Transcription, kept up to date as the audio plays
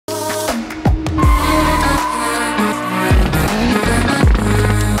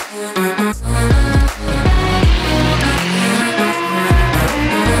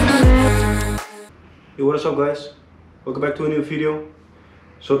What's up guys, welcome back to a new video.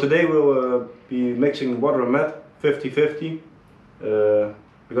 So today we'll be mixing water and meth 50-50.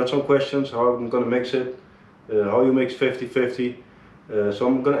 We got some questions how I'm gonna mix it, how you mix 50-50. So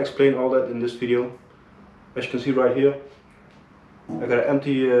I'm gonna explain all that in this video. As you can see right here, I got an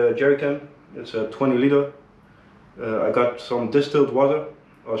empty jerry can. It's a 20 liter. I got some distilled water.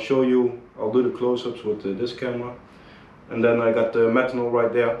 I'll show you, I'll do the close-ups with this camera. And then I got the methanol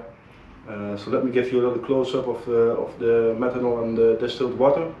right there. So let me give you a little close-up of the methanol and the distilled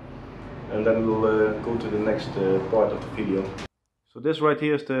water, and then we'll go to the next part of the video. So this right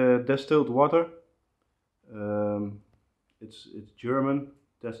here is the distilled water. It's German,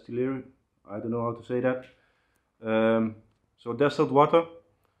 destilled, I don't know how to say that. So distilled water.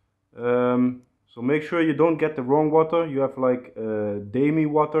 So make sure you don't get the wrong water. You have like demi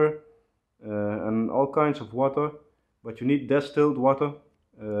water and all kinds of water, but you need distilled water.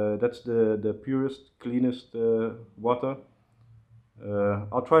 That's the purest, cleanest water.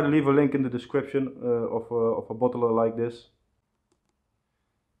 I'll try to leave a link in the description of a bottle like this.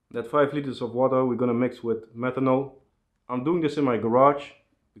 That 5 liters of water we're gonna mix with methanol. I'm doing this in my garage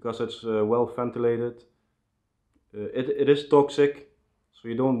because it's well ventilated. It is toxic, so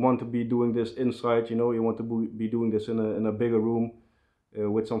you don't want to be doing this inside. You know, you want to be doing this in a bigger room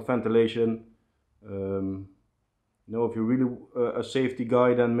with some ventilation. You know, if you're really a safety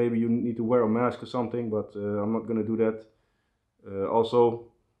guy, then maybe you need to wear a mask or something, but I'm not gonna do that.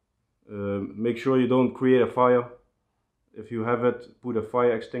 Also, make sure you don't create a fire. If you have it, put a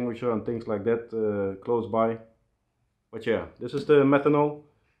fire extinguisher and things like that close by. But yeah, this is the methanol.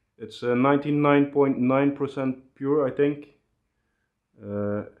 It's 99.9% pure, I think.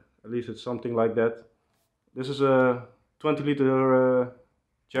 At least it's something like that. This is a 20 liter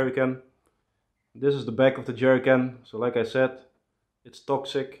jerry can. This is the back of the jerry can. So like I said, it's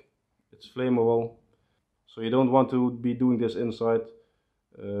toxic, it's flammable. So you don't want to be doing this inside.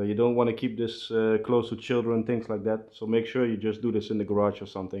 You don't want to keep this close to children, things like that. So make sure you just do this in the garage or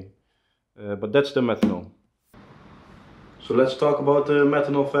something. But that's the methanol. So let's talk about the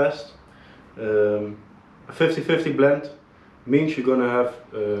methanol fast. A 50-50 blend means you're gonna have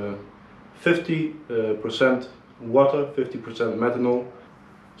 50% water, 50% methanol.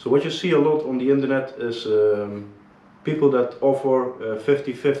 So what you see a lot on the internet is people that offer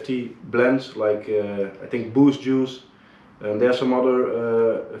 50-50 blends, like I think Boost Juice, and there are some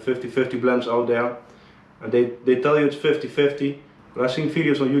other 50-50 blends out there, and they tell you it's 50-50. But I've seen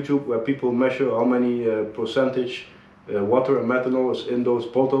videos on YouTube where people measure how many percentage water and methanol is in those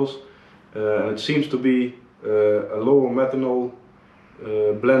bottles, and it seems to be a lower methanol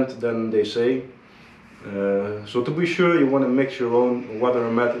blend than they say. So to be sure, you want to mix your own water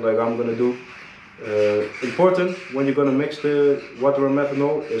and meth like I'm gonna do. Important when you're gonna mix the water and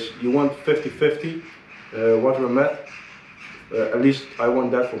methanol is you want 50-50 water and meth. At least I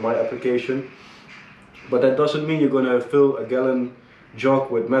want that for my application. But that doesn't mean you're gonna fill a gallon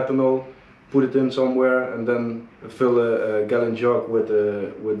jug with methanol, put it in somewhere, and then fill a gallon jug with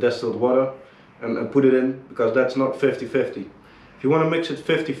distilled water and put it in, because that's not 50-50. If you want to mix it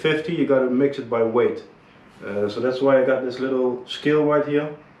 50-50, you got to mix it by weight. So that's why I got this little scale right here.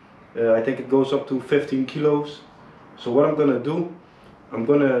 I think it goes up to 15 kilos. So what I'm going to do, I'm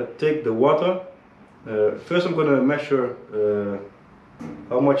going to take the water. First I'm going to measure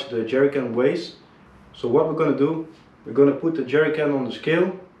how much the jerry can weighs. So what we're going to do, we're going to put the jerry can on the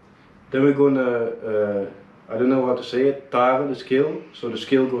scale. Then we're going to, I don't know how to say it, tare the scale. So the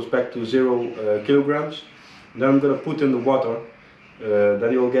scale goes back to 0 kilograms. Then I'm going to put in the water.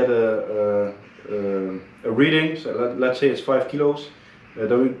 Then you'll get a reading. So let's say it's 5 kilos.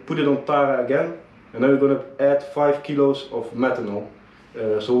 Then we put it on tare again, and then we're going to add 5 kilos of methanol.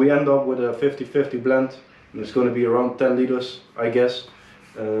 So we end up with a 50-50 blend, and it's going to be around 10 liters, I guess.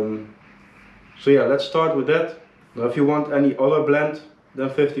 So yeah, let's start with that. Now if you want any other blend than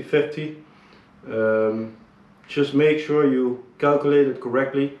 50-50, just make sure you calculate it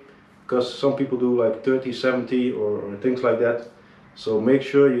correctly, because some people do like 30-70 or things like that. So make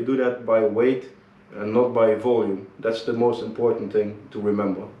sure you do that by weight and not by volume. That's the most important thing to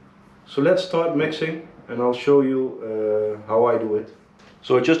remember. So let's start mixing, and I'll show you how I do it.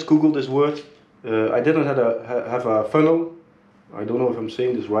 So I just googled this word. I didn't have a funnel. I don't know if I'm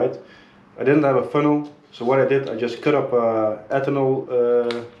saying this right. I didn't have a funnel, so what I did, I just cut up a ethanol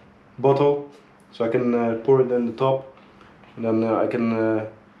bottle, so I can pour it in the top, and then I can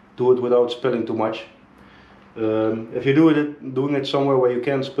do it without spilling too much. If you're doing it somewhere where you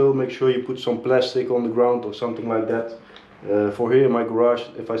can't spill, make sure you put some plastic on the ground or something like that. For here in my garage,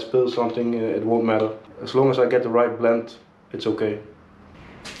 if I spill something, it won't matter. As long as I get the right blend, it's okay.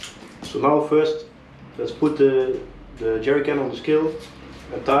 So now first Let's put the jerry can on the scale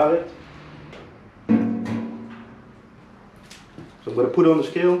and tire it. So I'm going to put it on the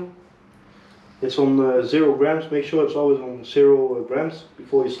scale. It's on 0 grams. Make sure it's always on 0 grams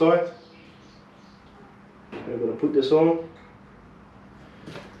before you start. I'm going to put this on,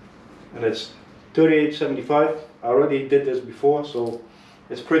 and it's 38.75. I already did this before, so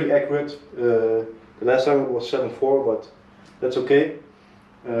it's pretty accurate. The last time it was 7.4, but that's okay.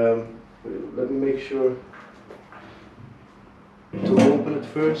 Let me make sure to open it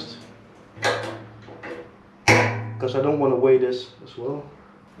first, because I don't want to weigh this as well.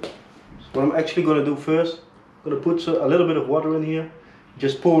 So what I'm actually going to do first, I'm going to put a little bit of water in here,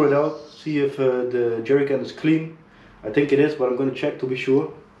 just pour it out, see if the jerry can is clean. I think it is, but I'm going to check to be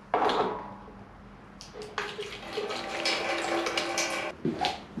sure.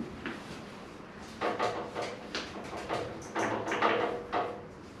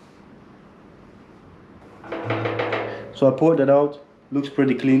 So I poured that out, looks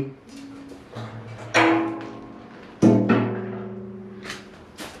pretty clean.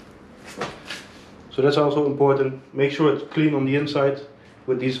 So that's also important. Make sure it's clean on the inside.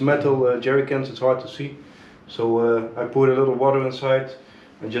 With these metal jerry cans it's hard to see. So I poured a little water inside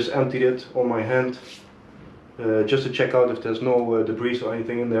and just emptied it on my hand. Just to check out if there's no debris or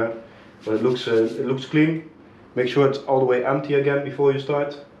anything in there. But it looks clean. Make sure it's all the way empty again before you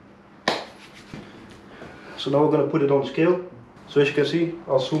start. So now we're going to put it on scale. So as you can see,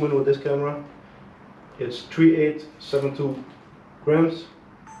 I'll zoom in with this camera. It's 38.72 grams.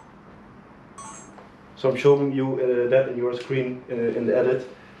 So I'm showing you that in your screen in the edit.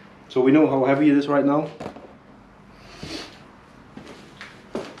 So we know how heavy it is right now.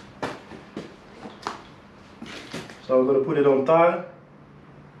 So I'm going to put it on tar.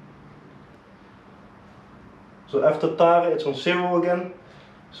 So after tar it's on 0 again.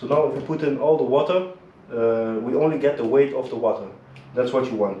 So now if we put in all the water, we only get the weight of the water. That's what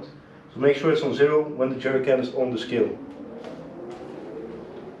you want. So make sure it's on 0 when the jerry can is on the scale.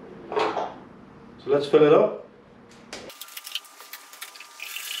 So let's fill it up.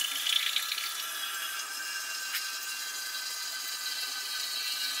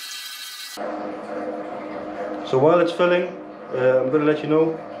 So while it's filling, I'm going to let you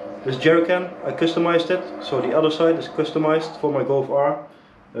know, this jerry can, I customized it. So the other side is customized for my Golf R.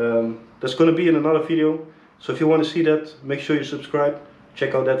 That's going to be in another video. So if you want to see that, make sure you subscribe.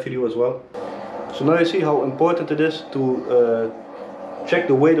 Check out that video as well. So now you see how important it is to check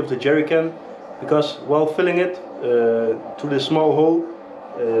the weight of the jerry can. Because while filling it through this small hole,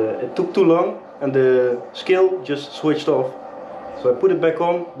 it took too long and the scale just switched off. So I put it back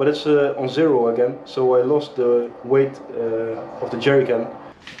on, but it's on 0 again. So I lost the weight of the jerry can.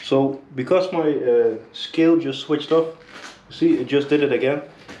 So because my scale just switched off, see, it just did it again.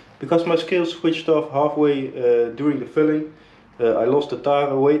 Because my scale switched off halfway during the filling, I lost the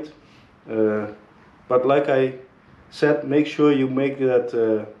tar weight. But like I said, make sure you make that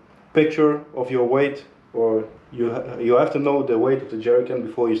picture of your weight, or you have to know the weight of the jerry can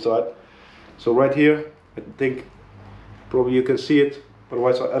before you start. So right here, I think probably you can see it,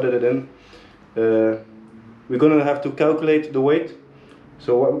 otherwise I'll edit it in. We're gonna have to calculate the weight.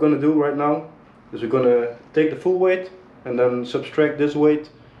 So what we're gonna do right now is we're gonna take the full weight and then subtract this weight,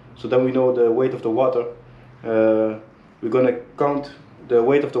 so then we know the weight of the water. We're gonna count the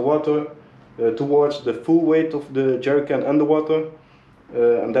weight of the water towards the full weight of the jerry can and the water.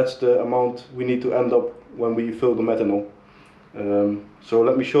 And that's the amount we need to end up when we fill the methanol. So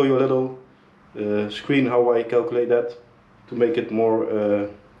let me show you a little screen how I calculate that to make it more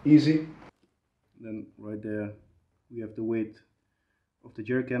easy. Then right there we have the weight of the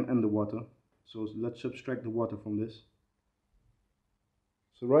jerry can and the water. So let's subtract the water from this.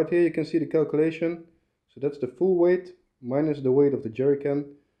 So right here you can see the calculation. So that's the full weight minus the weight of the jerry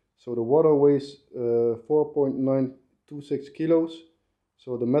can. So the water weighs 4.926 kilos.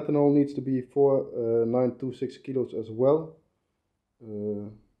 So the methanol needs to be 4.926 kilos as well.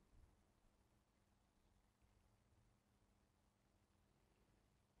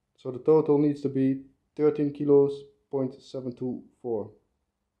 So the total needs to be 13 kilos, 0.724.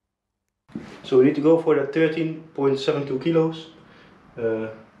 So we need to go for that 13.72 kilos.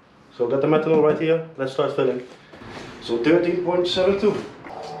 So that's the methanol right here. Let's start filling. So 13.72.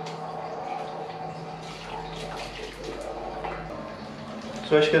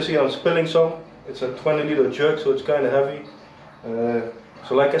 So as you can see, I'm spilling some. It's a 20-liter jug, so it's kind of heavy.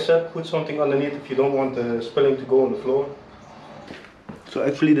 So like I said, put something underneath if you don't want the spilling to go on the floor. So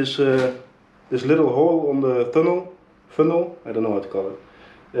actually this little hole on the funnel, I don't know how to call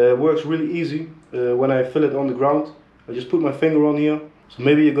it, works really easy. When I fill it on the ground, I just put my finger on here. So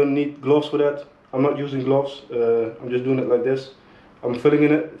maybe you're gonna need gloves for that. I'm not using gloves, I'm just doing it like this. I'm filling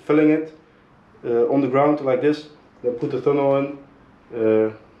it on the ground like this, then put the tunnel in,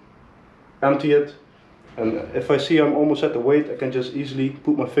 empty it, and if I see I'm almost at the weight, I can just easily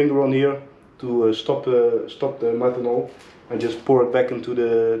put my finger on here to stop the methanol and just pour it back into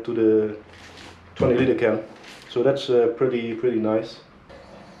the 20-liter can. So that's pretty nice.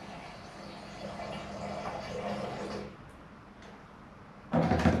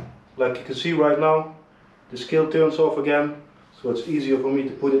 Like you can see right now, the scale turns off again, so it's easier for me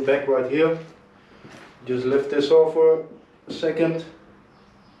to put it back right here. Just lift this off for a second,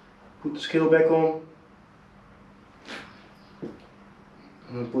 put the scale back on,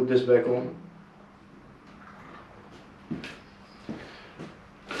 and put this back on.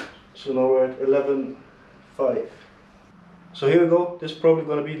 So now we're at 11.5. So here we go, this is probably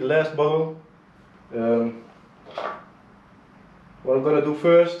going to be the last bottle. What I'm going to do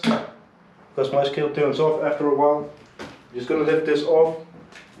first, because my scale turns off after a while, I'm just going to lift this off,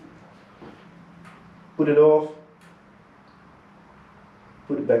 put it off,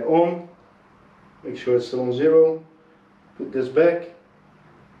 put it back on, make sure it's still on 0, put this back,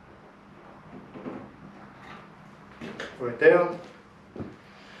 right there.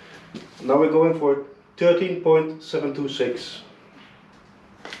 Now we're going for 13.726.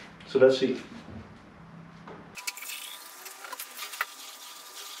 So let's see.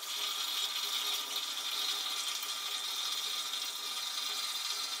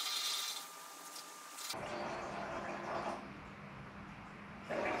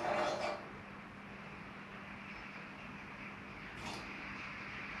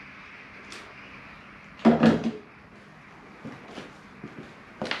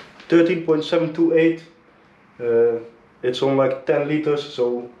 $13.728. It's on like 10 liters,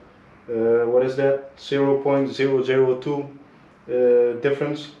 so what is that? 0.002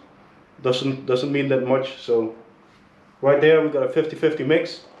 difference. Doesn't mean that much. So right there we got a 50-50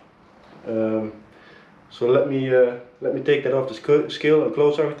 mix. So let me take that off the scale and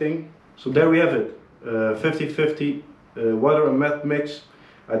close everything. So there we have it, 50-50 water and meth mix.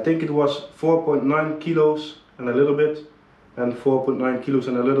 I think it was 4.9 kilos and a little bit, and 4.9 kilos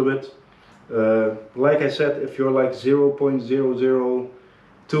and a little bit. Like I said, if you're like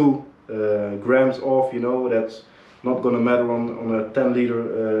 0.002 grams off, you know, that's not gonna matter on a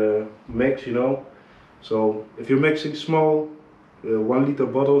 10-liter mix, you know. So if you're mixing small 1-liter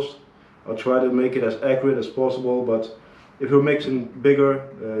bottles, I'll try to make it as accurate as possible. But if you're mixing bigger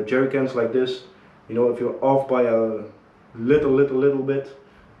jerry cans like this, you know, if you're off by a little bit,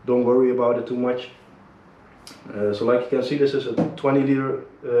 don't worry about it too much. So like you can see, this is a 20-liter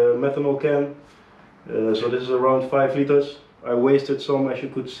methanol can, so this is around 5 liters. I wasted some, as you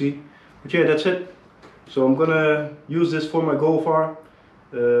could see, but yeah, that's it. So I'm gonna use this for my Golfar.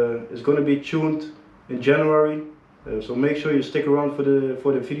 It's gonna be tuned in January, so make sure you stick around for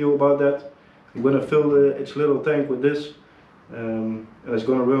the video about that. I'm gonna fill its little tank with this, and it's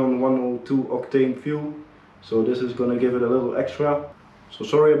gonna run on 102 octane fuel, so this is gonna give it a little extra. So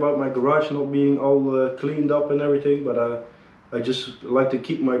sorry about my garage not being all cleaned up and everything, but I just like to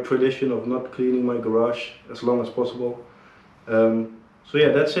keep my tradition of not cleaning my garage as long as possible. So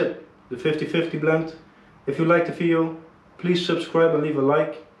yeah, that's it, the 50-50 blend. If you liked the video, please subscribe and leave a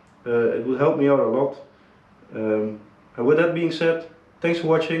like. It will help me out a lot. And with that being said, thanks for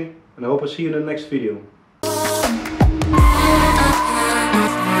watching, and I hope I see you in the next video.